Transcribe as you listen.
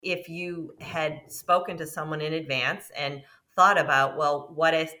If you had spoken to someone in advance and thought about, well,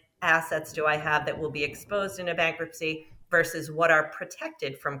 assets do I have that will be exposed in a bankruptcy versus what are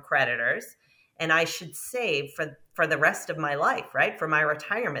protected from creditors, and I should save for the rest of my life, right? For my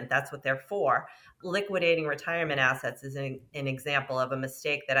retirement, that's what they're for. Liquidating retirement assets is an example of a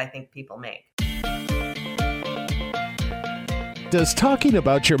mistake that I think people make. Does talking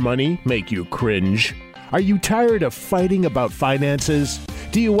about your money make you cringe? Are you tired of fighting about finances?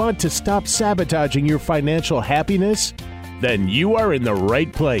 Do you want to stop sabotaging your financial happiness? Then you are in the right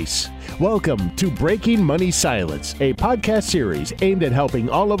place. Welcome to Breaking Money Silence, a podcast series aimed at helping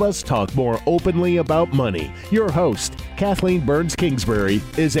all of us talk more openly about money. Your host, Kathleen Burns Kingsbury,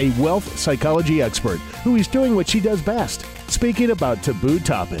 is a wealth psychology expert who is doing what she does best, speaking about taboo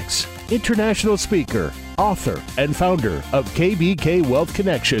topics. International speaker, author, and founder of KBK Wealth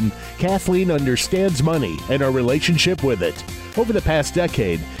Connection, Kathleen understands money and our relationship with it. Over the past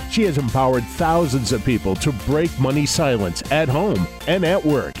decade, she has empowered thousands of people to break money silence at home and at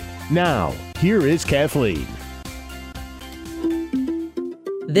work. Now, here is Kathleen.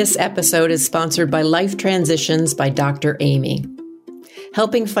 This episode is sponsored by Life Transitions by Dr. Amy,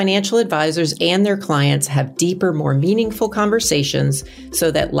 helping financial advisors and their clients have deeper, more meaningful conversations so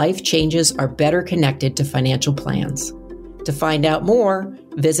that life changes are better connected to financial plans. To find out more,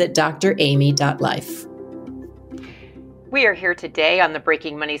 visit dramy.life. We are here today on the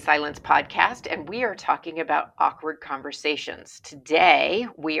Breaking Money Silence podcast, and we are talking about awkward conversations. Today,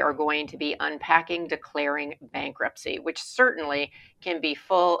 we are going to be unpacking declaring bankruptcy, which certainly can be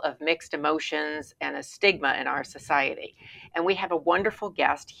full of mixed emotions and a stigma in our society. And we have a wonderful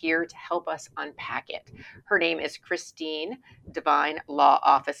guest here to help us unpack it. Her name is Christine Devine Law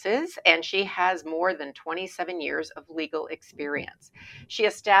Offices, and she has more than 27 years of legal experience. She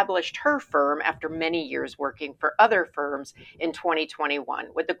established her firm after many years working for other firms in 2021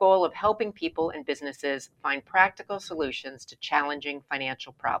 with the goal of helping people and businesses find practical solutions to challenging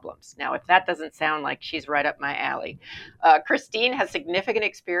financial problems. Now, if that doesn't sound like she's right up my alley, Christine has significant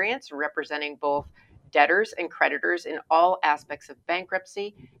experience representing both debtors and creditors in all aspects of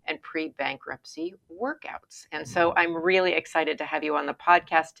bankruptcy and pre-bankruptcy workouts. And so I'm really excited to have you on the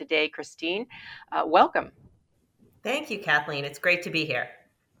podcast today, Christine. Welcome. Thank you, Kathleen. It's great to be here.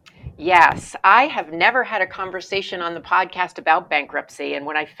 Yes, I have never had a conversation on the podcast about bankruptcy. And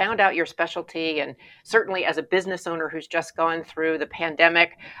when I found out your specialty, and certainly as a business owner who's just gone through the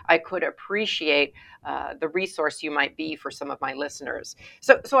pandemic, I could appreciate the resource you might be for some of my listeners.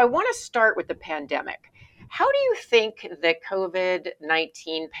 So I want to start with the pandemic. How do you think the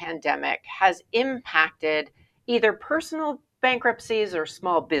COVID-19 pandemic has impacted either personal bankruptcies or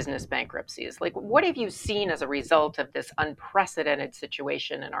small business bankruptcies? Like, what have you seen as a result of this unprecedented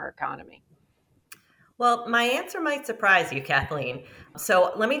situation in our economy? Well, my answer might surprise you, Kathleen.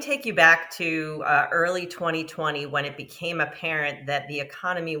 So let me take you back to early 2020 when it became apparent that the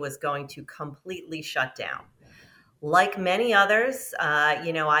economy was going to completely shut down. Like many others,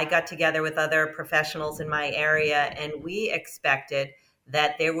 I got together with other professionals in my area, and we expected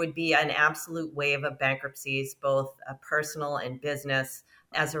that there would be an absolute wave of bankruptcies, both personal and business,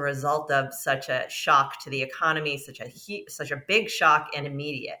 as a result of such a shock to the economy, such a big shock and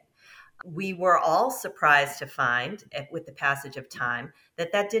immediate. We were all surprised to find, with the passage of time,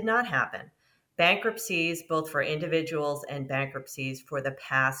 that did not happen. Bankruptcies, both for individuals and bankruptcies for the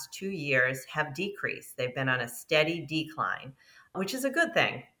past 2 years, have decreased. They've been on a steady decline, which is a good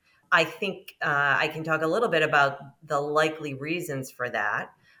thing. I think I can talk a little bit about the likely reasons for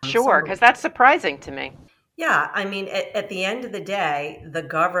that. Sure, because that's surprising to me. Yeah, I mean, at the end of the day, the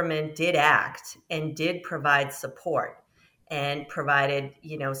government did act and did provide support and provided,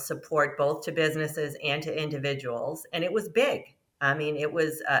 support both to businesses and to individuals. And it was big. I mean, it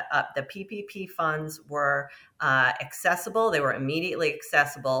was the PPP funds were accessible. They were immediately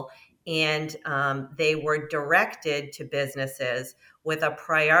accessible. And they were directed to businesses with a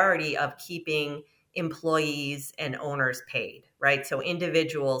priority of keeping employees and owners paid, right? So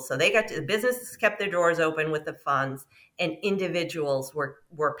individuals, the businesses kept their doors open with the funds, and individuals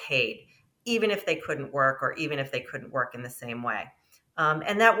were paid, even if they couldn't work or even if they couldn't work in the same way.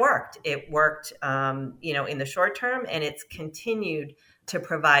 And that worked. It worked, in the short term, and it's continued to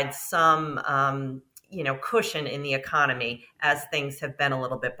provide some cushion in the economy as things have been a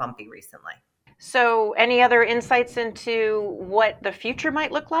little bit bumpy recently. So any other insights into what the future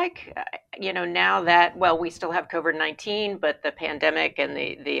might look like? Now that, we still have COVID-19, but the pandemic and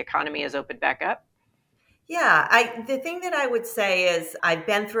the economy has opened back up? Yeah, the thing that I would say is I've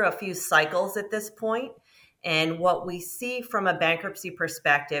been through a few cycles at this point. And what we see from a bankruptcy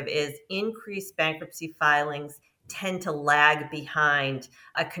perspective is increased bankruptcy filings tend to lag behind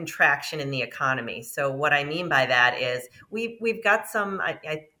a contraction in the economy. So what I mean by that is we've got some,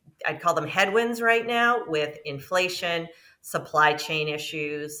 I'd call them headwinds right now with inflation, supply chain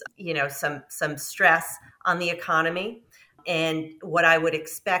issues, some stress on the economy. And what I would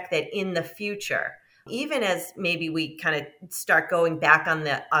expect that in the future, even as maybe we kind of start going back on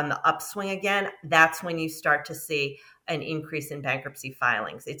the upswing again, that's when you start to see an increase in bankruptcy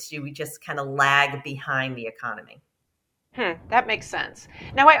filings. We just kind of lag behind the economy. That makes sense.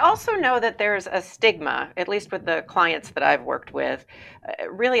 Now, I also know that there's a stigma, at least with the clients that I've worked with,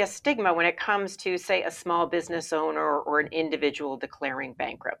 really a stigma when it comes to, say, a small business owner or an individual declaring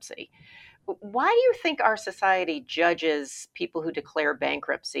bankruptcy. Why do you think our society judges people who declare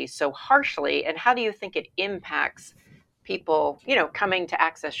bankruptcy so harshly, and how do you think it impacts people, coming to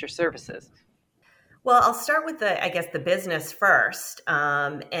access your services? Well, I'll start with the business first.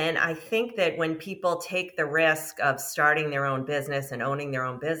 And I think that when people take the risk of starting their own business and owning their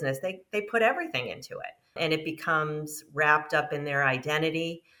own business, they put everything into it. And it becomes wrapped up in their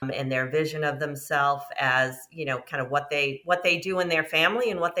identity and their vision of themselves as, kind of what they do in their family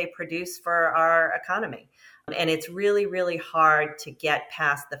and what they produce for our economy. And it's really, really hard to get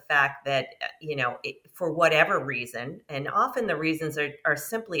past the fact that, for whatever reason, and often the reasons are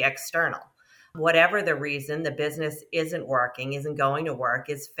simply external. Whatever the reason, the business isn't working, isn't going to work,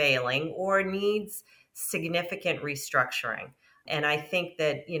 is failing, or needs significant restructuring. And I think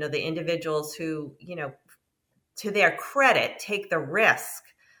that, the individuals who, to their credit, take the risk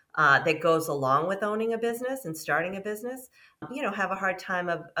that goes along with owning a business and starting a business, have a hard time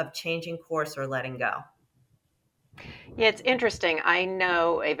of changing course or letting go. Yeah, it's interesting. I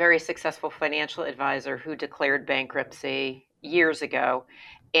know a very successful financial advisor who declared bankruptcy years ago,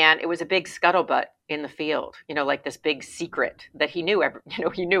 and it was a big scuttlebutt in the field, like this big secret that he knew,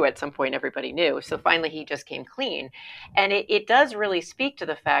 he knew at some point everybody knew. So finally he just came clean. And it does really speak to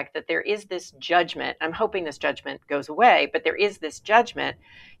the fact that there is this judgment. I'm hoping this judgment goes away, but there is this judgment,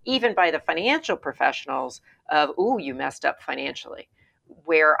 even by the financial professionals, of, ooh, you messed up financially.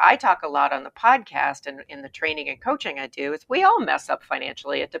 Where I talk a lot on the podcast and in the training and coaching I do is we all mess up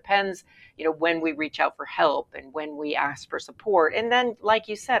financially. It depends, when we reach out for help and when we ask for support. And then, like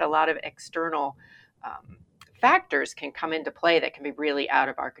you said, a lot of external factors can come into play that can be really out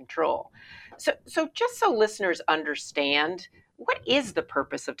of our control. So just so listeners understand, what is the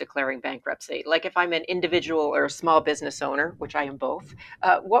purpose of declaring bankruptcy? Like if I'm an individual or a small business owner, which I am both,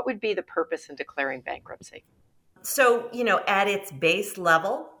 what would be the purpose in declaring bankruptcy? So, at its base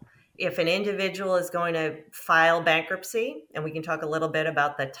level, if an individual is going to file bankruptcy, and we can talk a little bit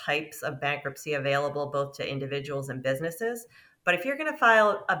about the types of bankruptcy available both to individuals and businesses, but if you're going to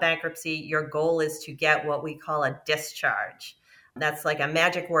file a bankruptcy, your goal is to get what we call a discharge. That's like a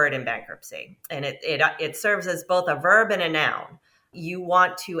magic word in bankruptcy, and it serves as both a verb and a noun. You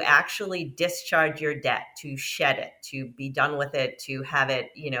want to actually discharge your debt, to shed it, to be done with it, to have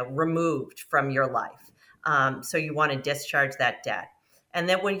it, removed from your life. So you want to discharge that debt. And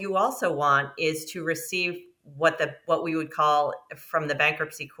then what you also want is to receive what we would call from the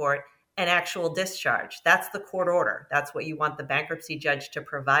bankruptcy court an actual discharge. That's the court order. That's what you want the bankruptcy judge to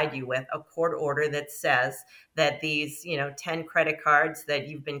provide you with, a court order that says that these, 10 credit cards that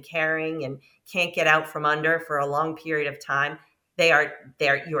you've been carrying and can't get out from under for a long period of time,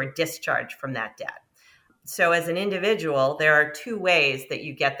 you're discharged from that debt. So as an individual, there are two ways that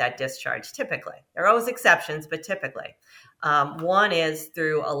you get that discharge typically. There are always exceptions, but typically. One is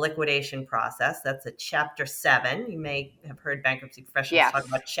through a liquidation process. That's a Chapter 7. You may have heard bankruptcy professionals talk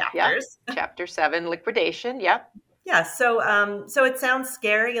about chapters. Yep. Chapter 7, liquidation, yep. Yeah, so it sounds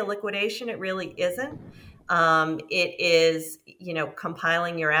scary, a liquidation. It really isn't. It is,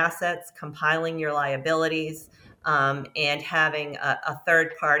 compiling your assets, compiling your liabilities, and having a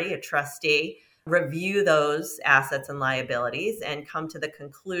third party, a trustee, review those assets and liabilities and come to the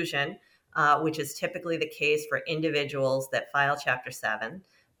conclusion, which is typically the case for individuals that file Chapter 7,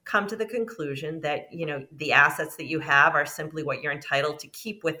 come to the conclusion that, the assets that you have are simply what you're entitled to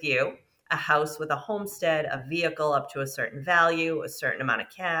keep with you: a house with a homestead, a vehicle up to a certain value, a certain amount of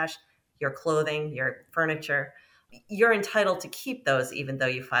cash, your clothing, your furniture. You're entitled to keep those even though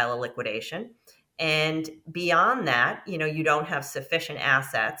you file a liquidation. And beyond that, you don't have sufficient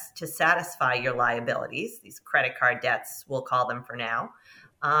assets to satisfy your liabilities, these credit card debts, we'll call them for now.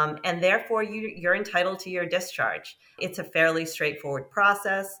 And therefore, you're entitled to your discharge. It's a fairly straightforward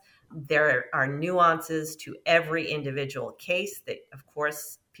process. There are nuances to every individual case that, of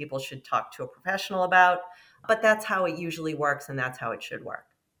course, people should talk to a professional about. But that's how it usually works, and that's how it should work.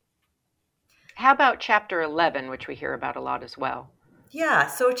 How about Chapter 11, which we hear about a lot as well? Yeah,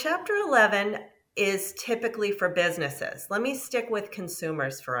 so Chapter 11 is typically for businesses. Let me stick with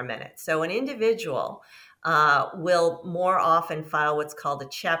consumers for a minute. So an individual will more often file what's called a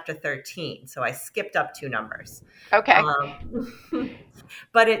Chapter 13. So I skipped up 2 numbers. Okay.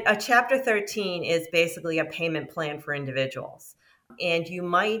 But a Chapter 13 is basically a payment plan for individuals. And you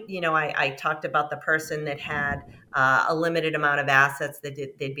might, I talked about the person that had a limited amount of assets that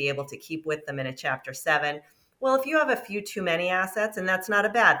they'd be able to keep with them in a Chapter 7. Well, if you have a few too many assets, and that's not a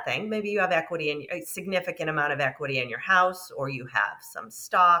bad thing, maybe you have equity in a significant amount of equity in your house, or you have some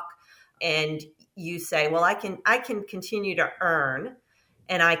stock, and you say, well, I can continue to earn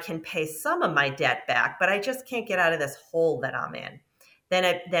and I can pay some of my debt back, but I just can't get out of this hole that I'm in. Then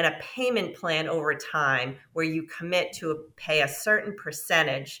a payment plan over time where you commit to pay a certain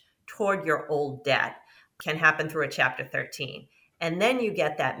percentage toward your old debt can happen through a Chapter 13. And then you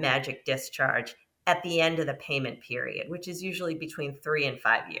get that magic discharge at the end of the payment period, which is usually between 3 and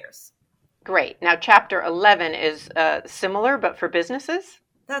 5 years. Great. Now, Chapter 11 is similar, but for businesses?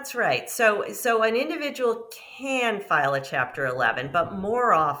 That's right. So an individual can file a Chapter 11, but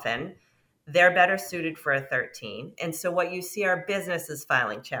more often they're better suited for a 13. And so what you see are businesses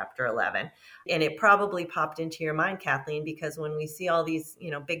filing Chapter 11. And it probably popped into your mind, Kathleen, because when we see all these,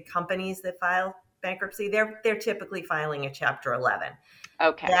 big companies that file bankruptcy, they're typically filing a Chapter 11.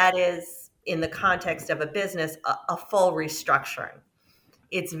 Okay. That is, in the context of a business, a full restructuring.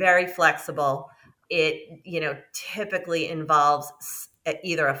 It's very flexible. It, typically involves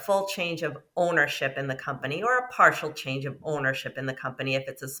either a full change of ownership in the company or a partial change of ownership in the company if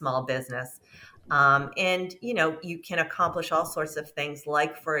it's a small business. And, you can accomplish all sorts of things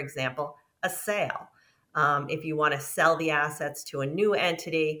like, for example, a sale. If you want to sell the assets to a new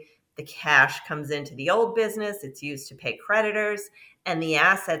entity, the cash comes into the old business, it's used to pay creditors, and the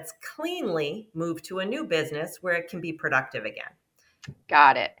assets cleanly move to a new business where it can be productive again.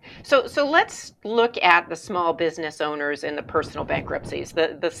 Got it. So let's look at the small business owners and the personal bankruptcies,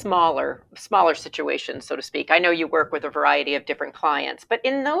 the smaller situations, so to speak. I know you work with a variety of different clients, but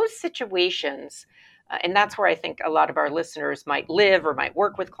in those situations, and that's where I think a lot of our listeners might live or might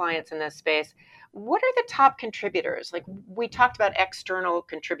work with clients in this space, what are the top contributors? Like, we talked about external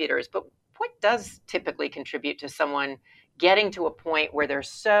contributors, but what does typically contribute to someone getting to a point where they're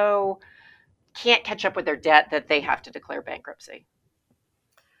so can't catch up with their debt that they have to declare bankruptcy?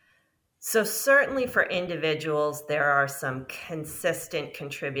 So certainly for individuals, there are some consistent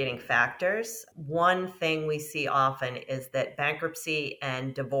contributing factors. One thing we see often is that bankruptcy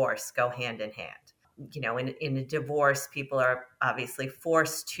and divorce go hand in hand. In a divorce, people are obviously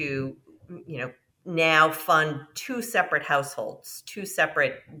forced to, now fund 2 separate households, 2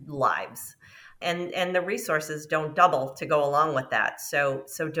 separate lives. And the resources don't double to go along with that. So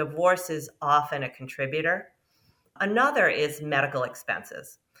divorce is often a contributor. Another is medical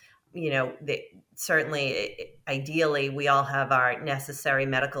expenses. Certainly, ideally, we all have our necessary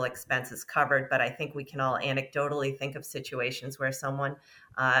medical expenses covered, but I think we can all anecdotally think of situations where someone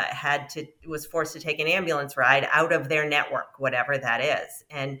was forced to take an ambulance ride out of their network, whatever that is.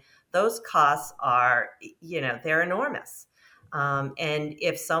 And those costs are, they're enormous. And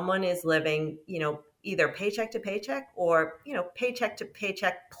if someone is living, either paycheck to paycheck or, paycheck to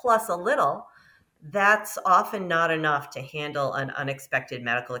paycheck plus a little, that's often not enough to handle an unexpected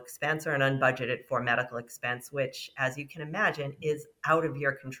medical expense or an unbudgeted for medical expense, which, as you can imagine, is out of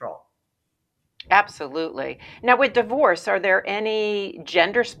your control. Absolutely. Now, with divorce, are there any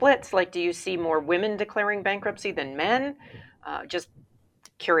gender splits? Like, do you see more women declaring bankruptcy than men? Just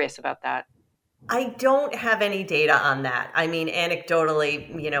curious about that. I don't have any data on that. I mean,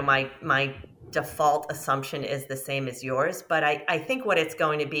 anecdotally, my default assumption is the same as yours, but I think what it's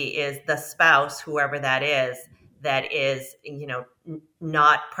going to be is the spouse, whoever that is,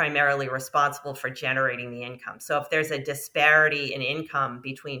 not primarily responsible for generating the income. So if there's a disparity in income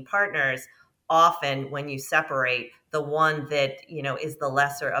between partners, often when you separate, the one that, is the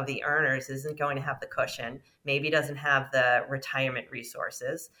lesser of the earners isn't going to have the cushion, maybe doesn't have the retirement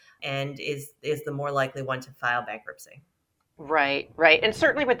resources, and is the more likely one to file bankruptcy. Right. And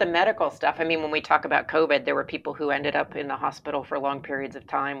certainly with the medical stuff, I mean, when we talk about COVID, there were people who ended up in the hospital for long periods of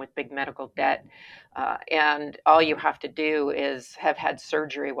time with big medical debt. And all you have to do is have had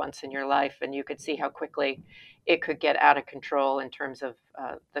surgery once in your life, and you could see how quickly it could get out of control in terms of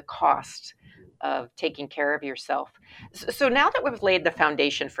the cost of taking care of yourself. So now that we've laid the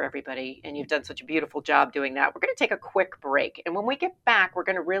foundation for everybody, and you've done such a beautiful job doing that, we're going to take a quick break. And when we get back, we're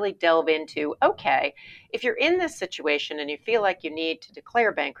going to really delve into, okay, if you're in this situation and you feel like you need to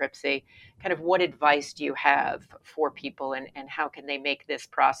declare bankruptcy, kind of what advice do you have for people, and how can they make this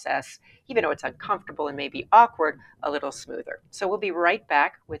process, even though it's uncomfortable and maybe awkward, a little smoother? So we'll be right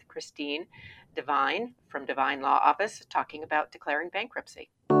back with Christine Devine from Devine Law Office talking about declaring bankruptcy.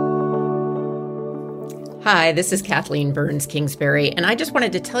 Hi, this is Kathleen Burns Kingsbury, and I just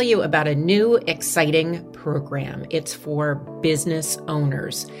wanted to tell you about a new exciting program. It's for business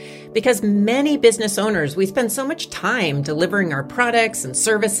owners. Because many business owners, we spend so much time delivering our products and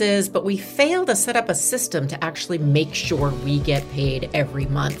services, but we fail to set up a system to actually make sure we get paid every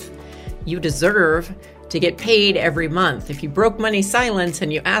month. You deserve to get paid every month. If you broke Money Silence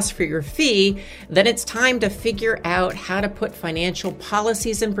and you ask for your fee, then it's time to figure out how to put financial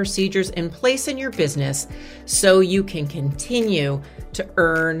policies and procedures in place in your business so you can continue to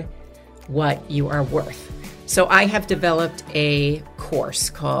earn what you are worth. So I have developed a course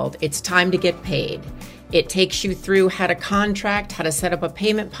called It's Time to Get Paid. It takes you through how to contract, how to set up a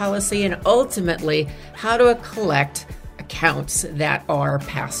payment policy, and ultimately how to collect accounts that are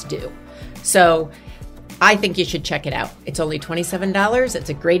past due. So I think you should check it out. It's only $27. It's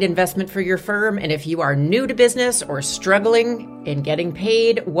a great investment for your firm. And if you are new to business or struggling in getting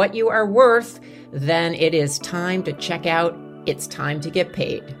paid what you are worth, then it is time to check out It's Time to Get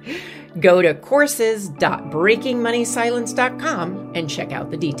Paid. Go to courses.breakingmoneysilence.com and check out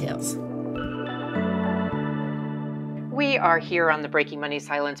the details. We are here on the Breaking Money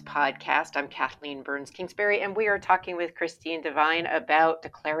Silence podcast. I'm Kathleen Burns Kingsbury, and we are talking with Christine Devine about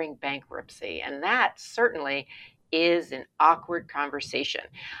declaring bankruptcy. And that certainly is an awkward conversation.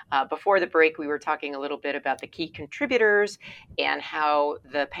 Before the break, we were talking a little bit about the key contributors and how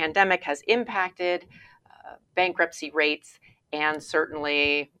the pandemic has impacted bankruptcy rates, and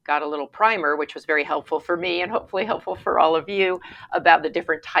certainly got a little primer, which was very helpful for me and hopefully helpful for all of you, about the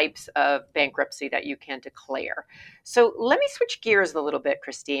different types of bankruptcy that you can declare. So let me switch gears a little bit,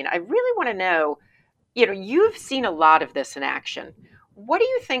 Christine. I really want to know, you've seen a lot of this in action. What do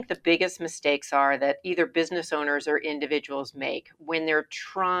you think the biggest mistakes are that either business owners or individuals make when they're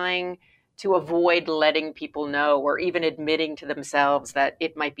trying to avoid letting people know or even admitting to themselves that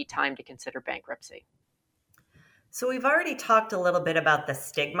it might be time to consider bankruptcy? So we've already talked a little bit about the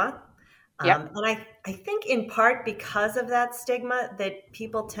stigma. Yep. And I think in part because of that stigma that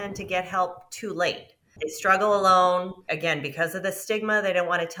people tend to get help too late. They struggle alone, again, because of the stigma. They don't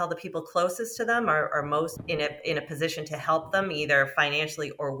want to tell the people closest to them or most in a position to help them, either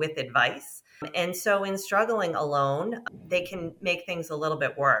financially or with advice. And so in struggling alone, they can make things a little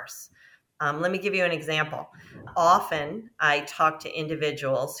bit worse. Let me give you an example. Often I talk to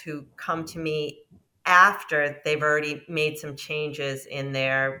individuals who come to me after they've already made some changes in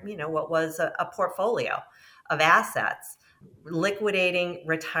their, what was a portfolio of assets. Liquidating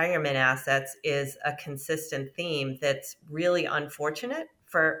retirement assets is a consistent theme that's really unfortunate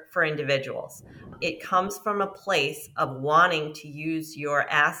for individuals. It comes from a place of wanting to use your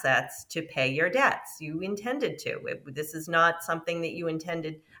assets to pay your debts. You intended to. This is not something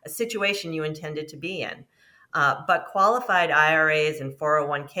that a situation you intended to be in. But qualified IRAs and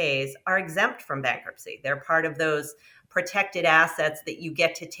 401ks are exempt from bankruptcy. They're part of those protected assets that you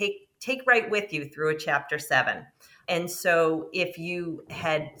get to take right with you through a Chapter 7. And so if you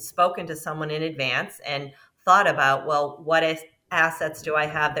had spoken to someone in advance and thought about, well, what assets do I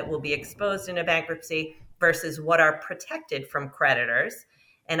have that will be exposed in a bankruptcy versus what are protected from creditors,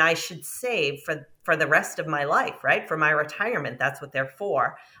 and I should save for the rest of my life, right? For my retirement, that's what they're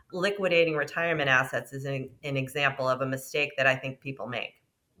for. Liquidating retirement assets is an example of a mistake that I think people make.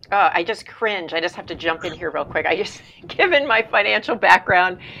 I just cringe. I just have to jump in here real quick. Given my financial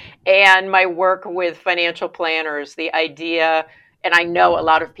background and my work with financial planners, the idea, and I know a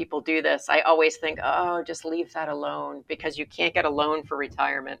lot of people do this, I always think, just leave that alone, because you can't get a loan for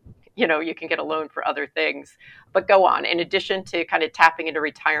retirement. You can get a loan for other things. But go on. In addition to kind of tapping into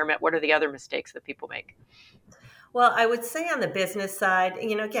retirement, what are the other mistakes that people make? Well, I would say on the business side,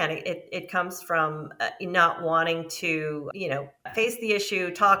 again, it comes from not wanting to, face the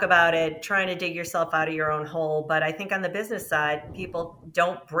issue, talk about it, trying to dig yourself out of your own hole. But I think on the business side, people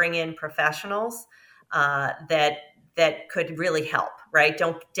don't bring in professionals that could really help, right?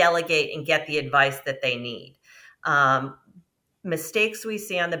 Don't delegate and get the advice that they need. Mistakes we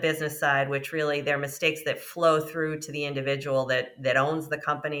see on the business side, which really they're mistakes that flow through to the individual that owns the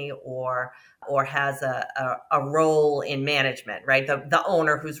company or has a role in management, right? The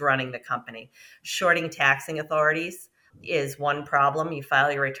owner who's running the company. Shorting taxing authorities is one problem. You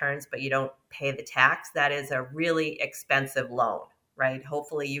file your returns, but you don't pay the tax. That is a really expensive loan, right?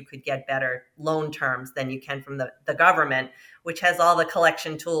 Hopefully you could get better loan terms than you can from the government, which has all the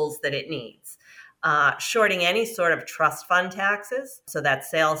collection tools that it needs. Shorting any sort of trust fund taxes, so that's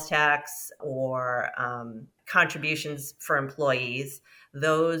sales tax or contributions for employees,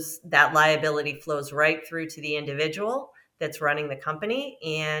 that liability flows right through to the individual. that's running the company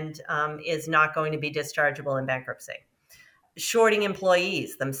and is not going to be dischargeable in bankruptcy. Shorting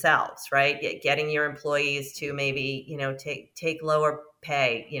employees themselves, right? Getting your employees to maybe, take lower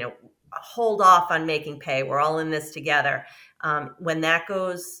pay, hold off on making pay. We're all in this together. When that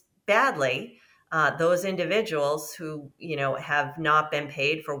goes badly, those individuals who, have not been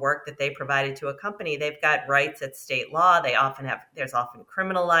paid for work that they provided to a company, they've got rights at state law. There's often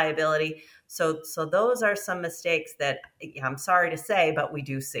criminal liability. So those are some mistakes that I'm sorry to say, but we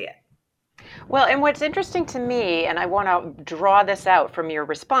do see it. Well, and what's interesting to me, and I want to draw this out from your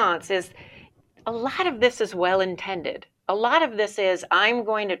response, is a lot of this is well intended. A lot of this is, I'm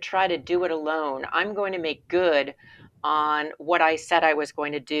going to try to do it alone. I'm going to make good on what I said I was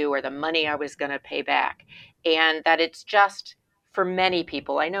going to do or the money I was going to pay back. And that it's just, for many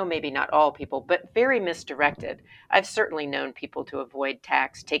people, I know maybe not all people, but very misdirected. I've certainly known people to avoid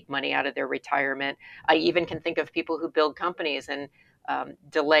tax, take money out of their retirement. I even can think of people who build companies and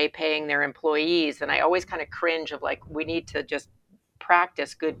delay paying their employees. And I always kind of cringe of like, we need to just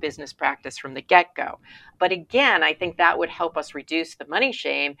practice good business practice from the get-go. But again, I think that would help us reduce the money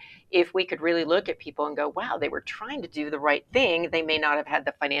shame if we could really look at people and go, wow, they were trying to do the right thing. They may not have had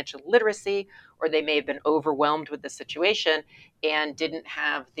the financial literacy, or they may have been overwhelmed with the situation and didn't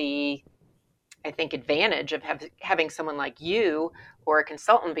have the, I think, advantage of having someone like you or a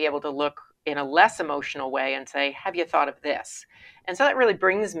consultant be able to look in a less emotional way and say, have you thought of this? And so that really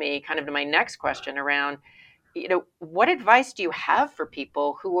brings me kind of to my next question around, what advice do you have for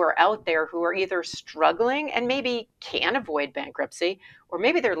people who are out there who are either struggling and maybe can avoid bankruptcy, or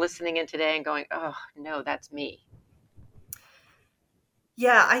maybe they're listening in today and going, oh, no, that's me?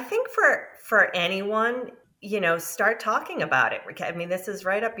 Yeah, I think for anyone, start talking about it. I mean, this is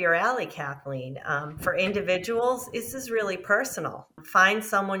right up your alley, Kathleen. For individuals, this is really personal. Find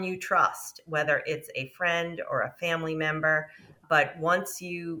someone you trust, whether it's a friend or a family member. But once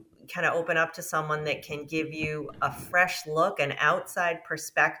you kind of open up to someone that can give you a fresh look, an outside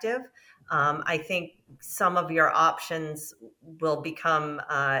perspective, I think some of your options will become,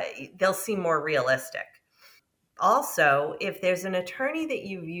 they'll seem more realistic. Also, if there's an attorney that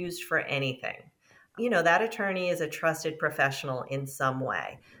you've used for anything, that attorney is a trusted professional in some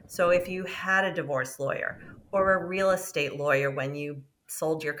way. So if you had a divorce lawyer or a real estate lawyer when you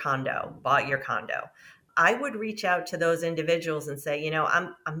sold your condo, bought your condo, I would reach out to those individuals and say,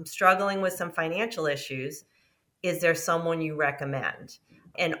 I'm struggling with some financial issues. Is there someone you recommend?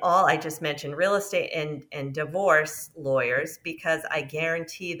 And I just mentioned real estate and divorce lawyers, because I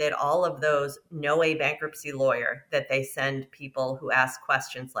guarantee that all of those know a bankruptcy lawyer that they send people who ask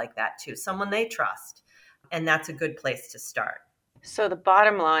questions like that to, someone they trust. And that's a good place to start. So the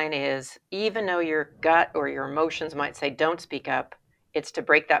bottom line is, even though your gut or your emotions might say, don't speak up, it's to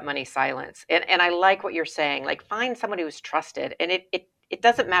break that money silence. And I like what you're saying, like find someone who's trusted. And it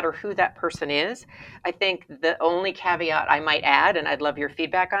doesn't matter who that person is. I think the only caveat I might add, and I'd love your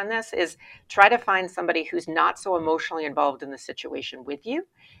feedback on this, is try to find somebody who's not so emotionally involved in the situation with you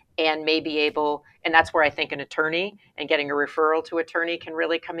and may be able, and that's where I think an attorney and getting a referral to attorney can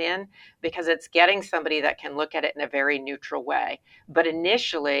really come in, because it's getting somebody that can look at it in a very neutral way. But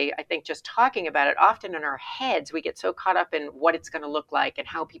initially, I think just talking about it, often in our heads, we get so caught up in what it's going to look like and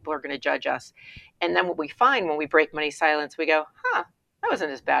how people are going to judge us. And then what we find when we break money silence, we go, that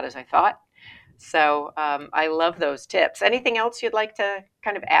wasn't as bad as I thought. So I love those tips. Anything else you'd like to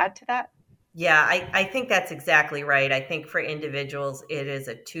kind of add to that? Yeah, I think that's exactly right. I think for individuals, it is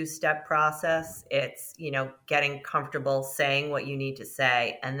a two-step process. It's, getting comfortable saying what you need to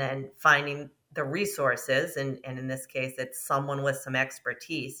say, and then finding the resources. And in this case, it's someone with some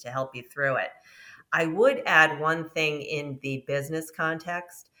expertise to help you through it. I would add one thing in the business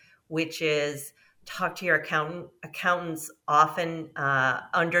context, which is talk to your accountant. Accountants often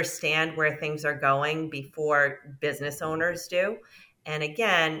understand where things are going before business owners do. And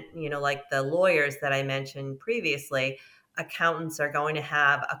again, like the lawyers that I mentioned previously, accountants are going to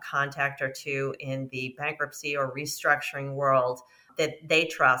have a contact or two in the bankruptcy or restructuring world that they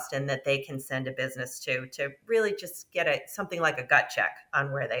trust and that they can send a business to really just get something like a gut check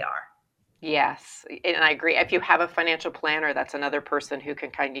on where they are. Yes, and I agree. If you have a financial planner, that's another person who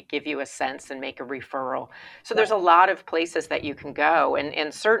can kind of give you a sense and make a referral. So there's a lot of places that you can go.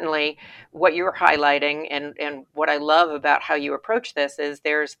 And certainly what you're highlighting and what I love about how you approach this is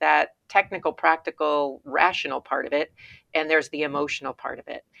there's that technical, practical, rational part of it, and there's the emotional part of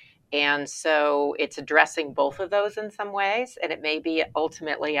it. And so it's addressing both of those in some ways. And it may be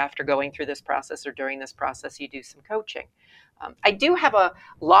ultimately after going through this process or during this process, you do some coaching. I do have a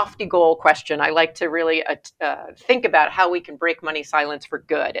lofty goal question. I like to really think about how we can break money silence for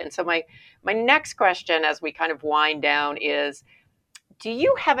good. And so my next question as we kind of wind down is, do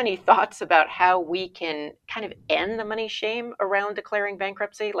you have any thoughts about how we can kind of end the money shame around declaring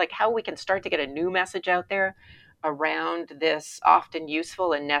bankruptcy? Like how we can start to get a new message out there around this often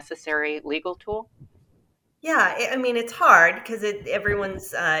useful and necessary legal tool? Yeah, I mean, it's hard because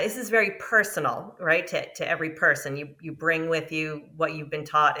this is very personal, right? To every person. You bring with you what you've been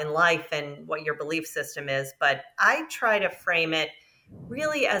taught in life and what your belief system is. But I try to frame it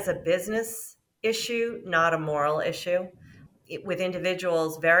really as a business issue, not a moral issue. With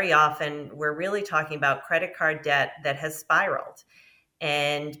individuals, very often we're really talking about credit card debt that has spiraled,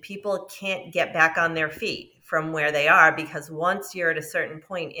 and people can't get back on their feet from where they are because once you're at a certain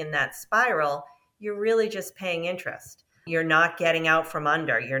point in that spiral, you're really just paying interest. You're not getting out from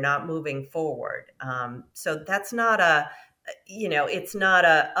under. You're not moving forward. So that's not it's not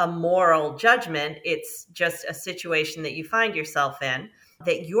a moral judgment. It's just a situation that you find yourself in,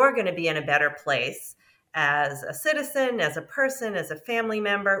 that you're going to be in a better place as a citizen, as a person, as a family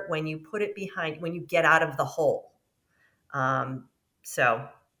member, when you put it behind, when you get out of the hole.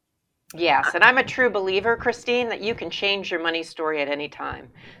 Yes, and I'm a true believer, Christine, that you can change your money story at any time.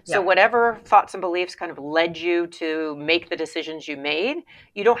 So Yep. whatever thoughts and beliefs kind of led you to make the decisions you made,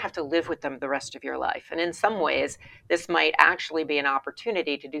 you don't have to live with them the rest of your life. And in some ways, this might actually be an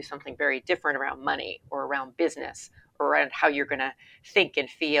opportunity to do something very different around money or around business or around how you're going to think and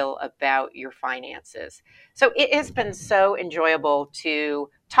feel about your finances. So it has been so enjoyable to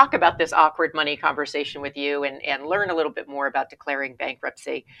talk about this awkward money conversation with you and learn a little bit more about declaring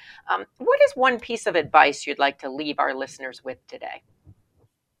bankruptcy. What is one piece of advice you'd like to leave our listeners with today?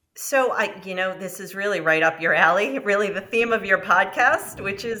 So this is really right up your alley, really the theme of your podcast,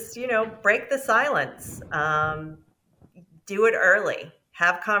 which is, break the silence. Do it early.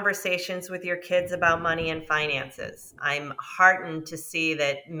 Have conversations with your kids about money and finances. I'm heartened to see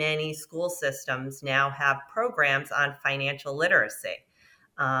that many school systems now have programs on financial literacy.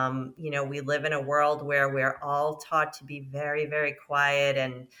 We live in a world where we're all taught to be very, very quiet,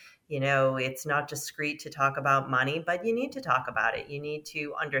 and, it's not discreet to talk about money, but you need to talk about it. You need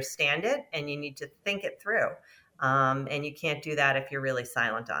to understand it and you need to think it through. And you can't do that if you're really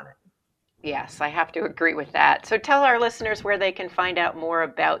silent on it. Yes, I have to agree with that. So tell our listeners where they can find out more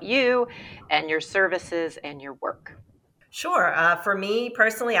about you and your services and your work. Sure. For me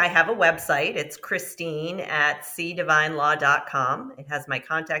personally, I have a website. It's Christine@cdivinelaw.com. It has my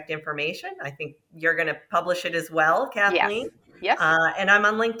contact information. I think you're going to publish it as well, Kathleen. Yes. And I'm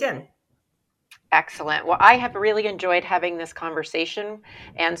on LinkedIn. Excellent. Well, I have really enjoyed having this conversation.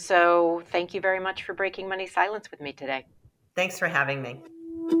 And so thank you very much for breaking money silence with me today. Thanks for having me.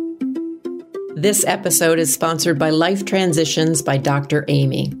 This episode is sponsored by Life Transitions by Dr.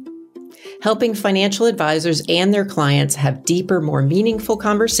 Amy, helping financial advisors and their clients have deeper, more meaningful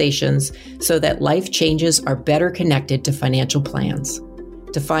conversations so that life changes are better connected to financial plans.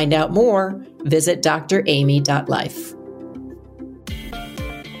 To find out more, visit dramy.life.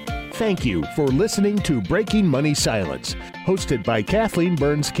 Thank you for listening to Breaking Money Silence, hosted by Kathleen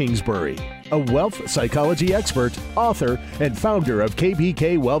Burns Kingsbury, a wealth psychology expert, author, and founder of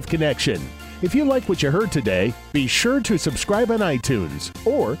KBK Wealth Connection. If you like what you heard today, be sure to subscribe on iTunes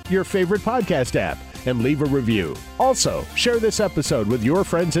or your favorite podcast app and leave a review. Also, share this episode with your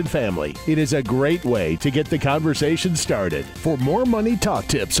friends and family. It is a great way to get the conversation started. For more money talk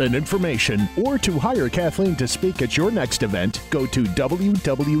tips and information, or to hire Kathleen to speak at your next event, go to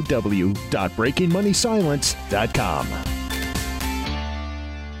www.breakingmoneysilence.com.